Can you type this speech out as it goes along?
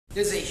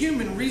is a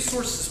human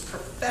resources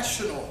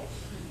professional,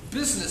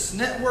 business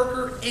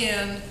networker,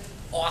 and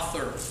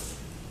author.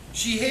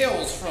 She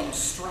hails from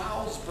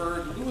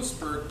Stroudsburg,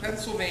 Lewisburg,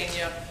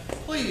 Pennsylvania.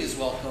 Please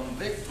welcome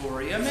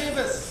Victoria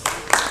Mavis.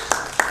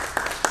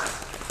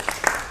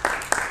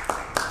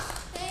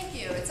 Thank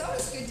you. It's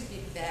always good to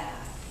be back.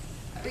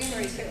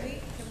 Sorry, can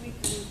we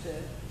do the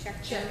check?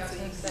 I was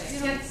going to say.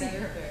 You can't see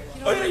her very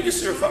well. Oh, yeah, you can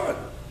see her fine.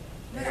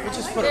 No, We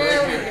just I put like it it.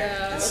 right There we here.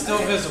 go. It's still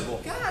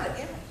visible. Got it.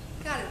 Yeah.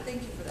 Got it.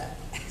 Thank you for that.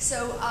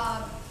 So,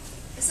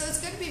 so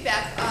it's good to be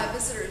back.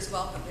 Visitors,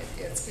 welcome.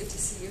 It's good to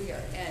see you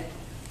here. And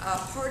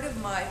part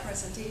of my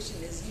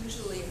presentation is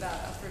usually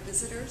about for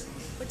visitors,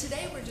 but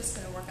today we're just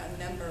going to work on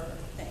member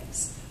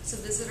things. So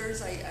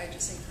visitors, I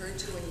just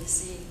encourage you when you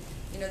see,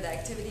 the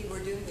activity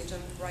we're doing, to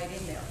jump right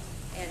in there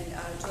and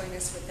join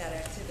us with that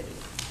activity.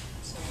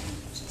 So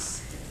just.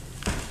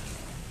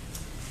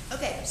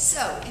 Okay, so,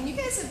 and you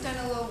guys have done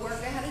a little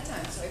work ahead of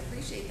time, so I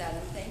appreciate that,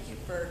 and thank you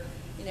for,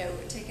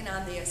 taking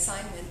on the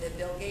assignment that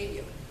Bill gave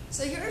you.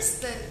 So here's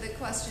the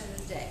question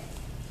of the day.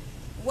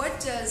 What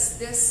does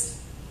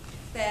this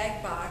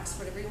bag box,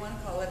 whatever you want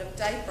to call it, of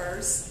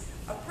diapers,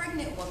 a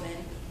pregnant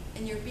woman,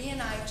 and your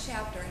BNI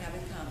chapter have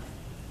in common?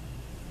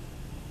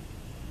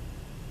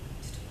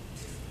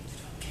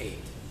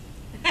 Kate.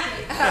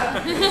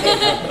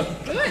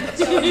 Good,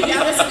 Jody,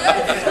 that was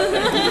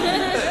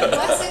good. It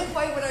wasn't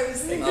quite what I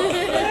was thinking.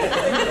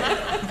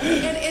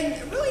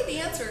 And really the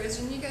answer is,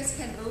 and you guys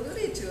kind of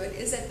alluded to it,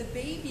 is that the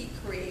baby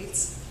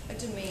creates a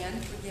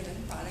demand for given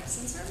products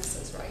and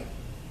services, right?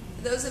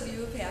 For those of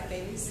you who have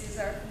babies, these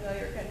are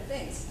familiar kind of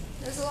things.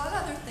 There's a lot of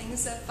other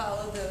things that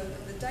follow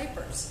the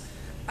diapers.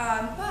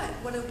 But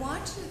what I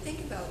want you to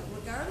think about,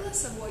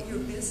 regardless of what your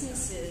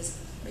business is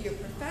or your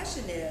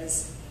profession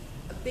is,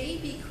 a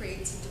baby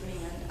creates a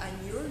demand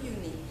on your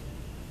unique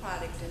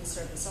product and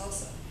service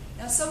also.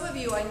 Now some of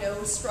you I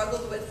know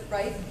struggled with,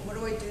 right, what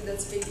do I do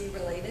that's baby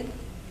related?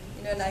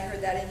 And I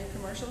heard that in your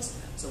commercials.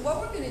 So what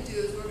we're going to do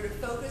is we're going to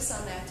focus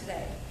on that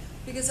today.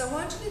 Because I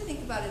want you to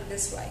think about it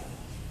this way.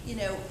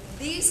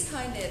 These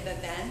kind of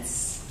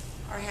events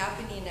are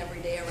happening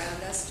every day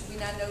around us. Do we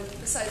not know,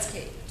 besides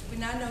Kate, do we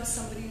not know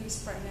somebody who's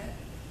pregnant?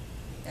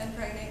 And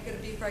pregnant, going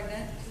to be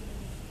pregnant?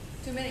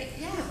 Too many?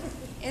 Yeah.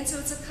 And so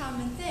it's a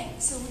common thing.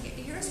 So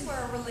here's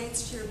where it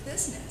relates to your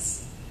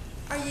business.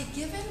 Are you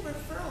given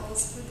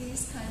referrals for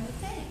these kind of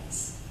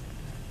things?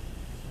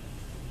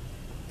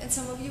 And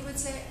some of you would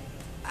say,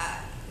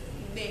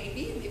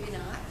 maybe, maybe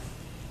not.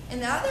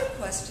 And the other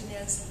question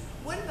is,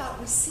 what about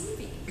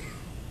receiving?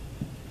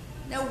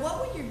 Now,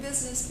 what would your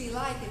business be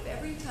like if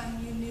every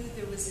time you knew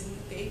there was a new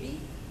baby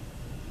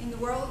in the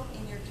world,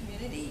 in your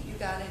community, you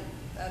got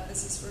a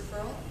business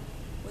referral?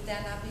 Would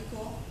that not be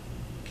cool?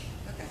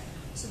 Okay.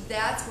 So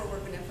that's what we're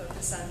going to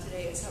focus on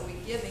today, is how we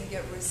give and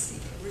get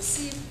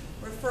receive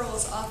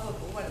referrals off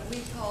of what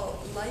we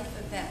call life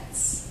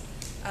events.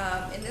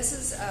 And this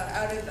is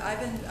out of Dr.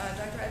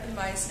 Ivan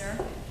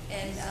Misner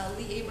and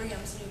Lee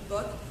Abraham's new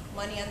book,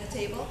 Money on the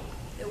Table,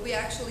 that we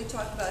actually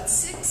talk about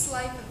 6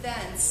 life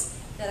events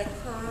that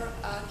occur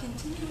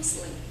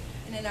continuously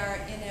and in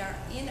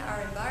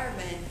our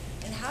environment,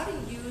 and how to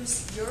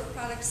use your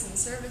products and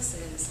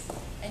services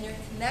and your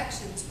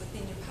connections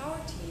within your power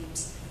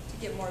teams to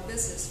get more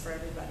business for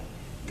everybody.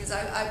 Because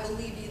I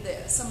believe you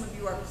that some of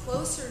you are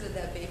closer to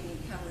that baby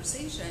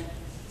conversation.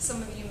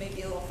 Some of you may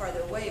be a little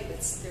farther away,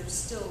 but there's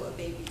still a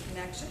baby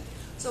connection.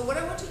 So what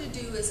I want you to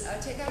do is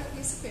take out a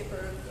piece of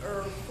paper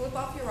or flip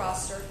off your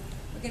roster.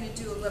 We're going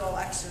to do a little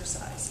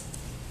exercise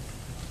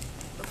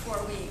before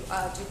we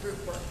do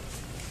group work.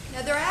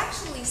 Now there are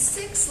actually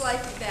 6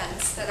 life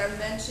events that are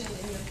mentioned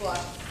in the book,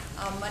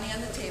 Money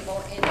on the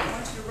Table, and I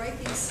want you to write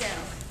these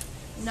down.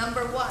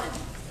 Number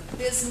 1,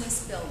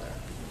 business builder.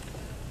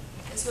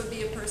 This would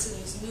be a person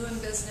who's new in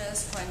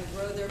business, trying to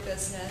grow their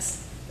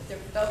business, but they're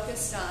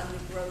focused on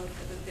the growth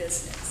of a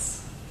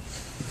business.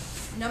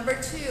 Number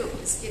 2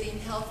 is getting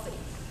healthy.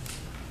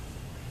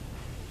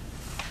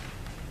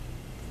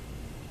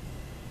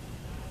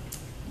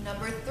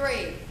 Number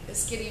 3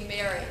 is getting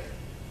married.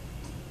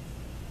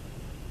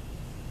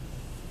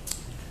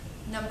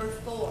 Number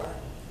 4,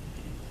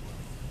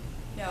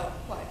 no,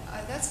 what?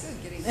 That's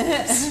good, getting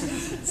married.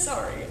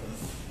 Sorry.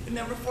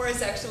 Number 4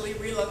 is actually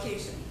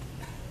relocation.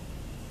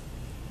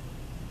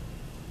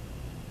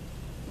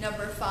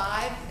 Number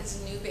 5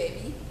 is a new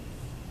baby.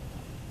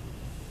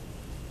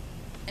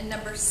 And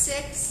number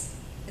 6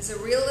 is a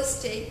real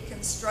estate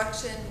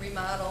construction,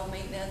 remodel,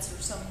 maintenance,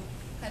 or some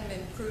kind of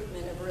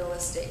improvement of real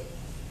estate.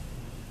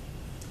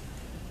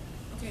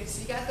 Okay,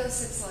 so you got those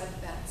 6 life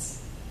events.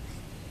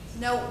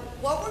 Now,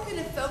 what we're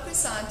going to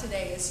focus on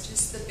today is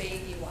just the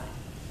baby one.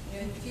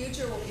 In the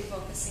future, we'll be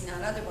focusing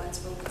on other ones,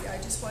 but I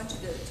just want you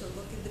to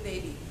look at the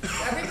baby.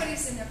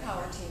 Everybody's in their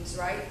power teams,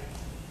 right?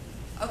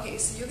 Okay,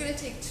 so you're going to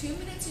take 2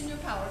 minutes in your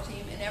power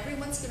team, and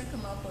everyone's going to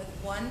come up with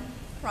one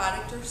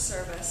product or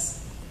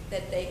service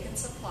that they can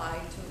supply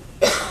to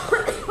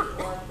a baby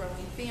or a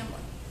growing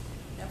family.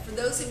 Now, for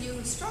those of you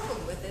who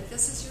struggled with it,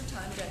 this is your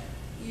time to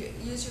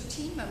use your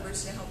team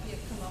members to help you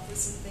come up with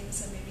some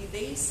things that maybe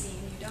they see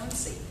and you don't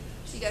see.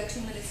 So you got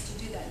 2 minutes to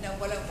do that. Now,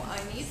 what I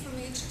need from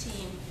each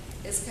team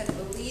is kind of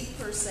a lead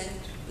person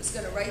who's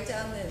going to write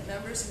down the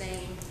member's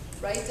name,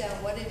 write down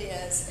what it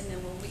is, and then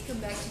when we come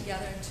back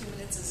together in 2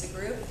 minutes as a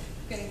group,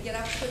 we're going to get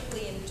up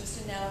quickly and just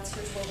announce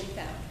here's what we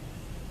found.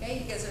 Okay,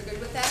 you guys are good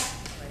with that?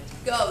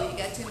 Go, you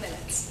got 2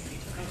 minutes.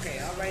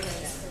 Okay, I'll write it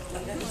down.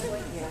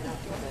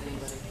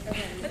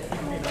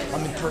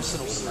 I'm in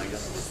personal.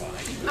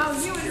 Oh,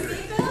 you and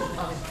me, Bill?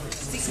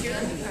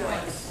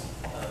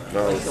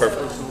 No,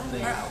 perfect.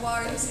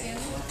 Why are you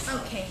standing?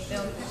 Okay,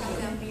 Bill.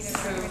 Is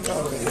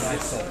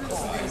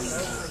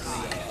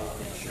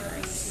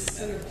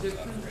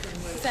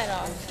that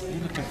all?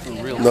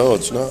 No,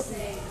 it's not.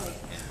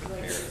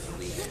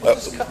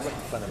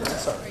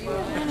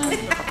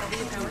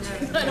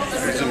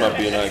 He's in my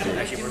BNI group.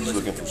 He's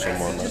looking for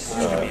someone at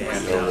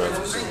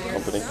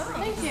company.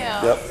 Thank you.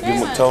 Yep.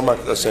 Tell him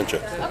I sent you.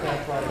 Okay.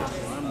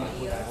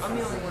 I'm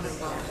the only one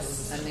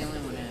involved. I'm the only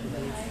one in.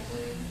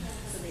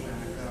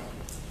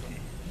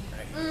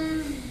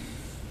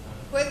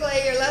 Quickly,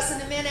 you're less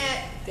than a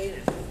minute.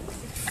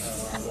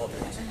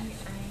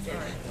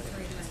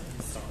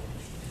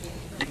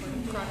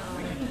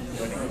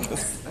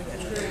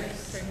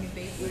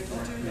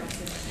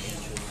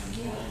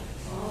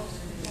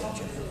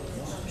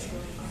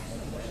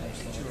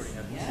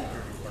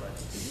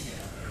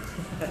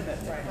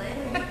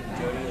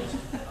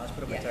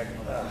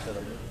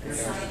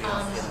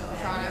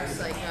 Products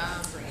like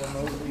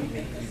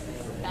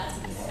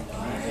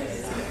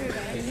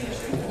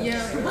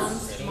yeah,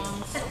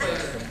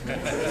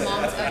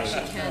 moms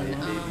actually can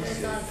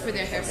for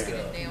their hair, skin,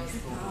 and nails.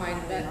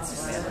 Vitamins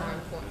is more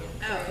important.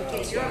 Oh,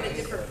 okay, so you're on a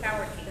different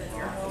power team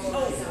here.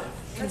 Oh,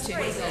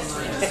 Continues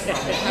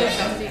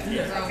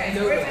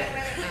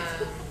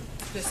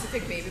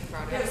specific baby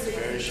products,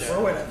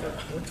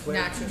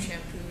 natural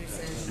shampoos,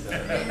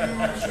 and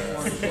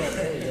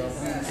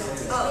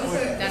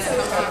that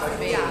help for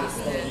babies.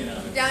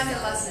 Down to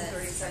less than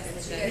 30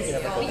 seconds. You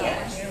guys all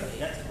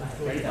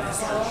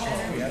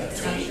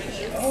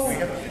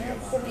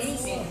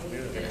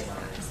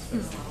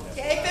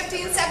Okay,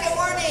 15-second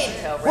warning.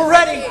 We're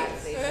ready.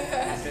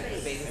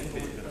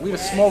 We have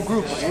a small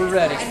group, but we're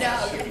ready. I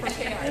know, you're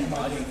prepared.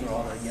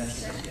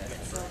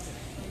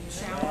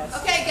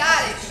 Okay,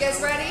 got it. You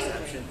guys ready?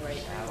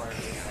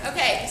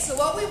 Okay, so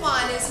what we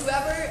want is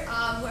whoever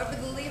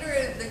the leader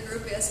of the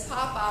group is,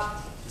 pop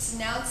up, just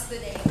announce the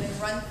name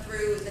and run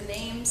through the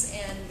names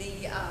and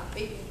the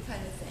baby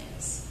kind of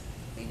things.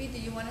 Baby, do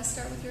you want to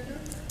start with your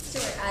group?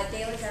 Sure.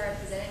 Dale is our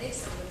representative,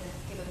 so I'm going to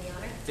give him the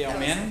honor. Dale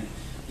Manning,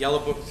 Yellow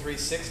Book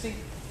 360.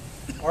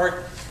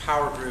 Our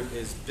power group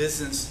is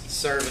business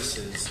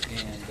services,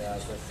 and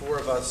the four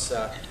of us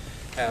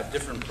have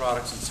different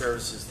products and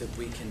services that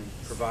we can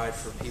provide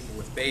for people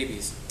with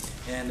babies.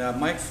 And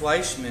Mike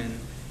Fleischman,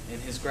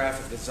 in his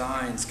graphic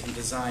designs, can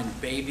design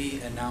baby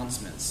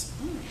announcements.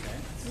 Okay?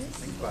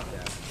 Think about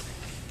that.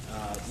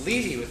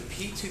 Leedy with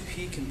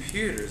P2P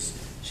computers,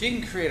 she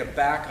can create a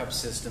backup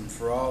system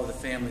for all of the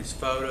family's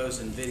photos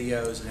and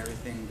videos and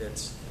everything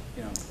that's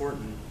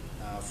important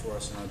for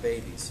us and our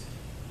babies.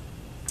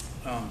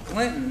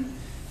 Clinton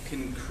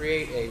can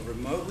create a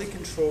remotely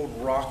controlled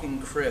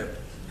rocking crib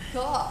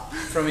Cool.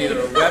 from either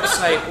a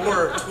website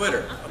or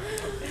Twitter.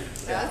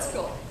 That's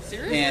cool.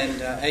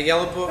 And at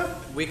Yellow Book,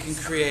 we can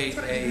create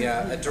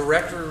a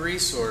directory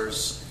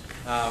resource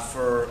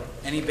for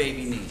any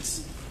baby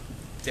needs.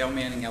 Dale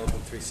Manning, Yellow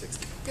Book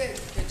 360. Good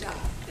job.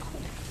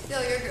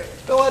 Bill, your group.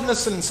 Bill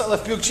Edmondson and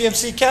Sutliff Buick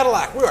GMC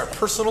Cadillac. We are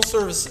personal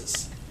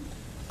services.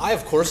 I,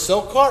 of course,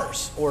 sell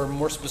cars, or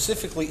more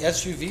specifically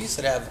SUVs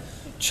that have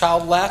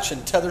child latch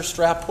and tether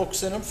strap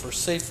hooks in them for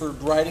safer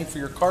riding for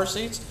your car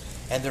seats.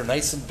 And they're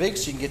nice and big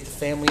so you can get the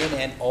family in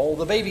and all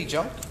the baby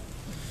junk.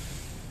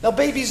 Now,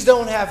 babies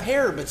don't have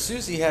hair, but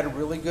Susie had a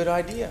really good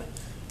idea.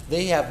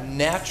 They have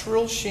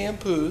natural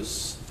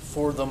shampoos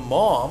for the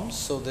moms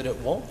so that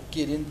it won't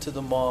get into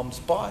the mom's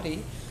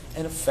body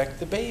and affect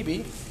the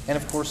baby. And,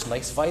 of course,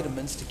 nice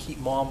vitamins to keep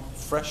mom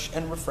fresh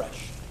and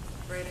refreshed.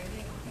 Great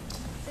idea.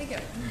 Thank you.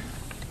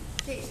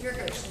 Kate, your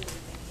group.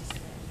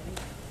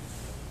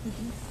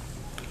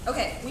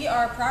 Okay, we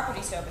are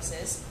property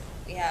services.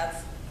 We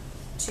have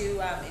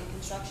two in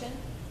construction,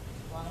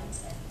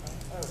 blinds, and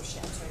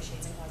shades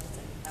and closets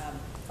and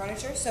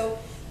furniture. So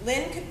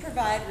Lynn could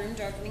provide room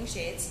darkening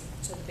shades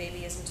so the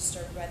baby isn't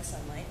disturbed by the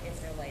sunlight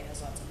if their light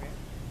has lots of room.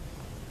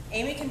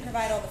 Amy can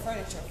provide all the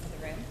furniture for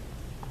the room,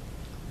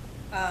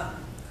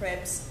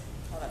 cribs,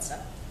 all that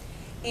stuff.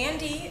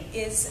 Andy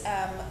is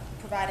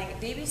providing a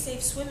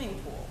baby-safe swimming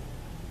pool.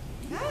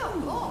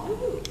 Oh,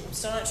 cool. I'm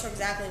still not sure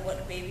exactly what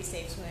a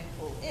baby-safe swimming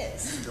pool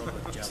is.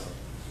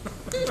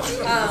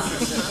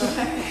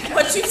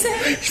 What'd you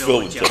say?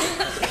 Filled with jello.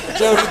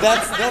 Jody,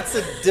 that's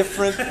a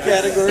different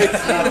category.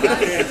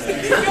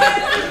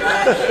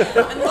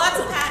 And lots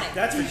of padding.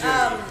 That's for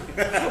sure.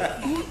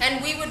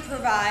 And we would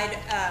provide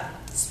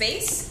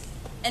space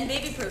and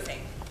baby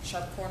proofing.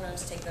 Sharp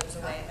corners, take those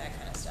away, that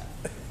kind of stuff.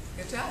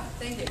 Good job.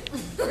 Thank you.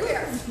 Over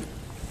here.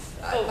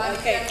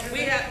 Okay,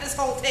 we got this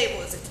whole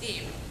table as a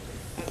team.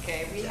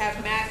 Okay, we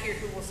have Matt here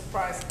who will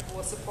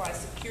supply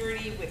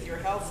security with your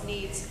health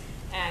needs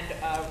and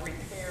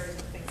repairs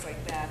and things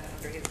like that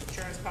under his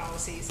insurance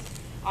policies.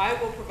 I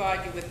will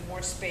provide you with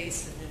more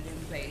space in the new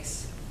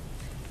place.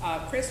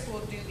 Chris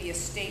will do the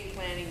estate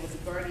planning with the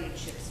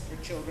guardianships for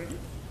children.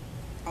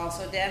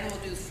 Also, Dan will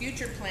do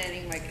future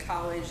planning like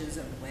colleges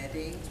and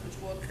weddings, which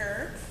will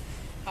occur.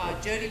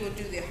 Jody will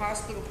do the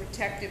hospital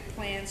protective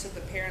plan so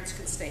the parents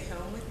can stay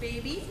home with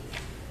baby.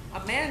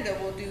 Amanda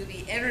will do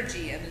the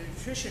energy and the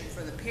nutrition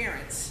for the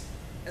parents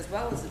as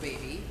well as the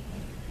baby.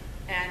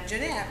 And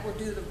Jeanette will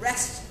do the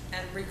rest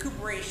and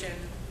recuperation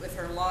with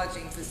her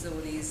lodging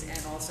facilities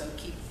and also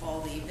keep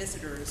all the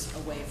visitors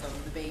away from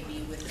the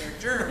baby with their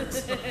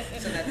germs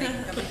so that they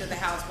can come into the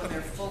house when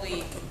they're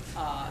fully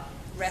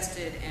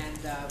rested and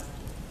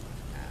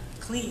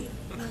clean.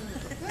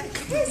 Good.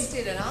 You guys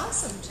did an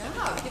awesome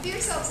job. Give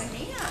yourselves a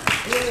hand.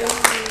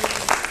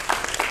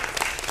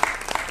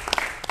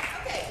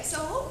 Okay, so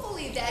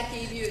hopefully did that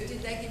give you a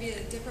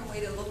different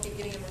way to look at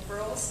getting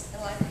referrals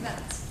and life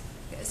events?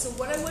 Okay, so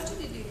what I want you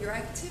to do, your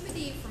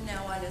activity from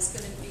now on is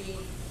going to be,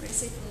 when I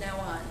say from now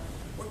on,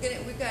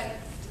 we've got a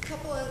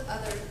couple of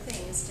other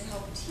things to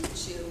help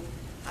teach you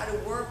how to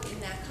work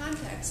in that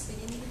context, but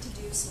you need to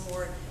do some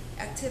more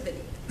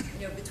activity,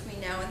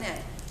 between now and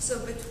then. So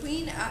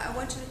I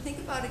want you to think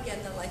about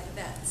again the life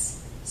events.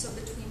 So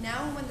between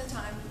now and when the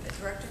time a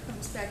director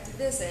comes back to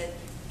visit,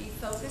 be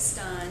focused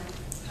on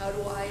how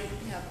do I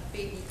have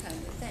baby kind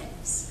of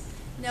things.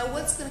 Now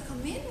what's going to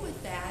come in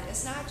with that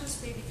is not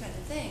just baby kind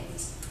of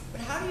things,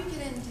 but how do you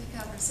get into a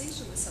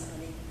conversation with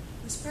somebody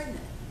who's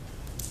pregnant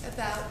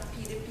about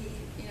P2P,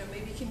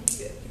 maybe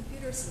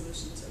computer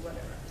solutions or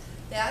whatever.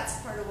 That's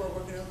part of what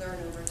we're going to learn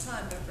over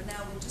time, but for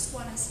now we just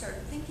want to start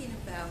thinking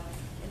about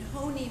and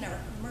honing our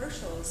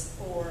commercials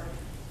for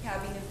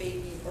having a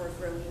baby or a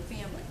growing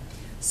family.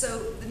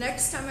 So the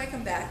next time I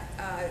come back,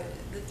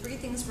 the 3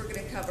 things we're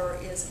going to cover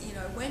is,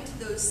 I went to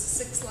those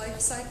 6 life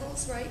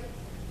cycles, right,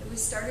 that we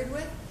started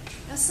with.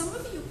 Now some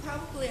of you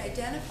probably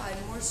identified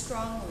more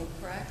strongly,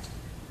 correct,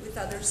 with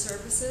other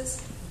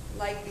services,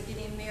 like the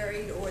getting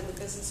married or the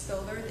business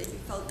builder, that you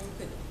felt you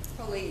could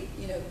probably,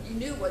 you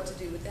knew what to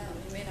do with them.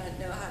 You may not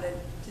know how to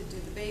do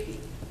the baby.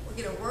 We're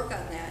going to work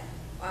on that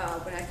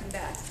when I come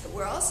back. But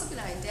we're also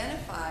going to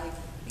identify,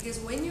 because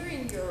when you're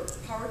in your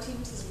power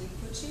teams as we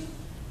put you,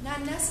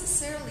 not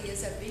necessarily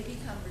is that baby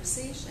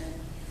conversation,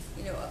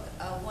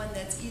 one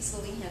that's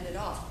easily handed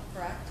off,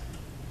 correct?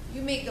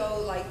 You may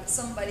go like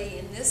somebody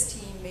in this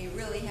team may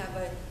really have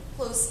a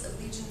close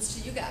allegiance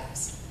to you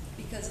guys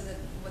because of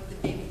what the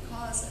baby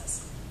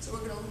causes. So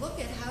we're going to look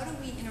at how do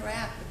we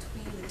interact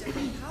between the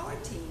different power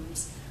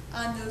teams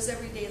on those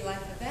everyday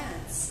life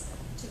events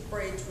to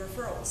bridge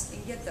referrals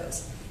and get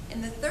those.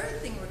 And the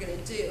third thing we're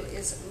going to do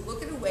is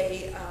look at a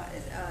way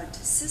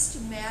to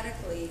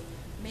systematically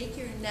make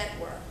your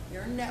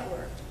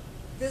network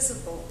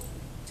visible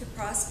to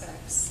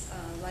prospects,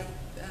 like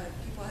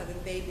people having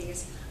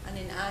babies, on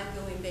an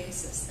ongoing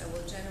basis that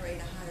will generate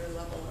a higher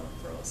level of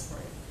referrals for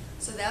you.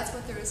 So that's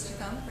what there is to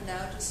come. For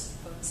now, just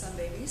focus on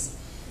babies.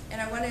 And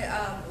I want to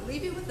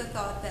leave you with the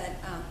thought that,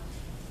 a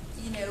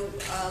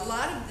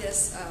lot of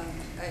this,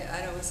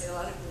 I don't want to say a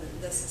lot of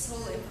this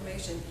whole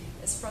information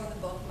is from the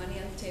book Money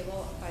on the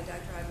Table by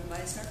Dr. Ivan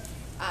Misner.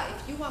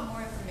 If you want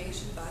more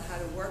information about how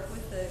to work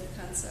with the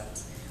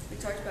concepts we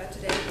talked about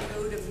today,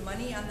 go to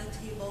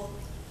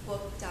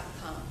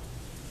moneyonthetablebook.com.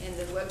 And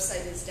the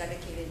website is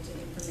dedicated to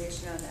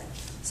information on that.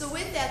 So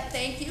with that,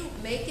 thank you.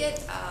 Make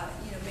it,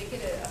 make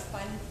it a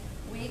fun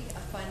week,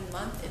 a fun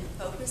month, and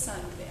focus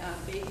on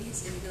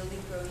babies and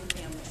building growing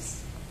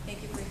families.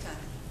 Thank you for your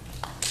time.